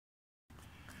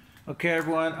Okay,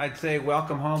 everyone, I'd say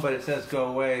welcome home, but it says go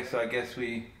away, so I guess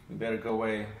we better go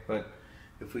away. But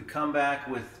if we come back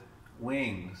with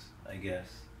wings, I guess,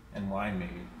 and wine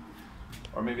maybe.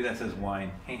 Or maybe that says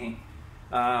wine.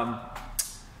 um,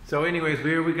 so anyways,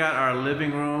 here we got our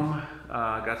living room.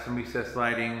 Got some recessed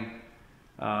lighting.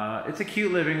 It's a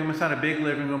cute living room. It's not a big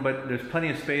living room, but there's plenty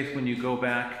of space when you go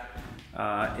back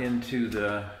into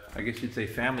the, I guess you'd say,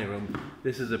 family room.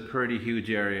 This is a pretty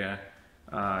huge area.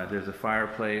 There's a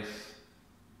fireplace.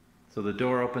 So the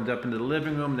door opens up into the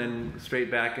living room, then straight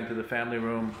back into the family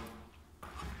room.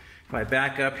 If I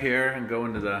back up here and go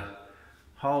into the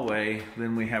hallway,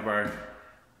 then we have our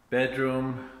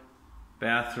bedroom,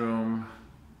 bathroom,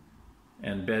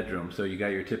 and bedroom. So you got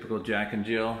your typical Jack and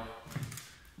Jill.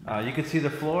 You can see the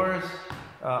floors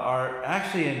are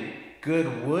actually in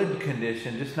good wood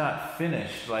condition, just not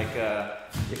finished. Like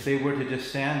if they were to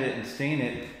just sand it and stain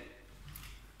it,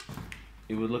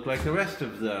 it would look like the rest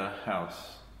of the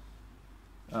house.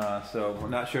 So we're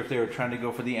not sure if they were trying to go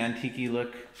for the antique-y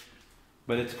look,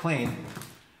 but it's clean.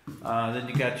 Then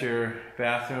you got your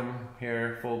bathroom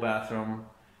here, full bathroom,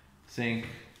 sink,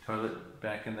 toilet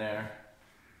back in there.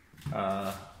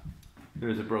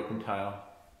 There's a broken tile.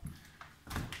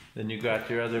 Then you got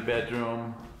your other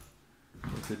bedroom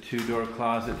with the two-door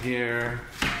closet here.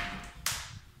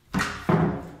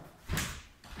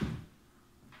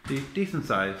 Decent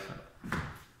size.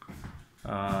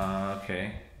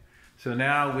 Okay, so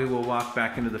now we will walk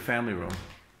back into the family room.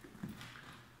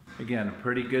 Again, a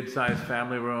pretty good sized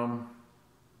family room.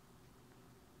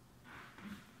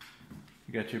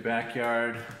 You got your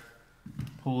backyard.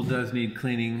 Pool does need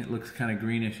cleaning. It looks kind of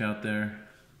greenish out there.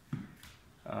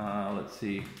 Let's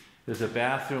see. There's a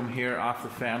bathroom here off the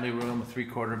family room, a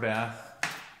 3/4 bath.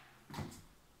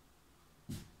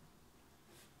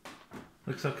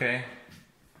 Looks okay.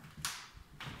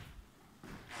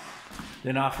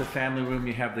 Then off the family room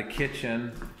you have the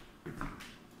kitchen.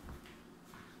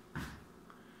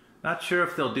 Not sure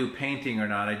if they'll do painting or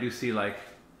not. I do see like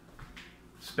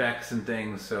specks and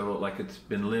things, so like it's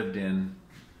been lived in.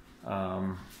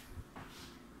 But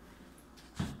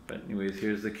anyways,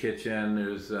 here's the kitchen.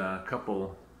 There's a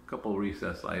couple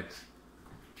recessed lights.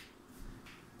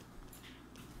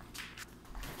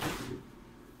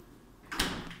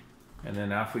 And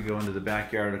then off we go into the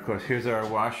backyard. Of course, here's our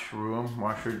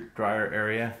washer dryer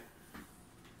area.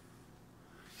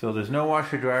 So there's no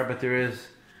washer dryer, but there is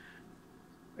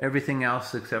everything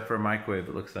else except for a microwave,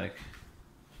 it looks like.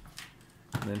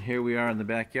 And then here we are in the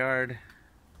backyard.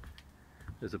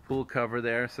 There's a pool cover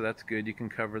there, so that's good. You can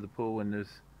cover the pool when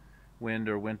there's wind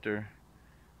or winter.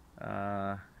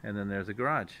 And then there's a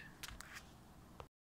garage.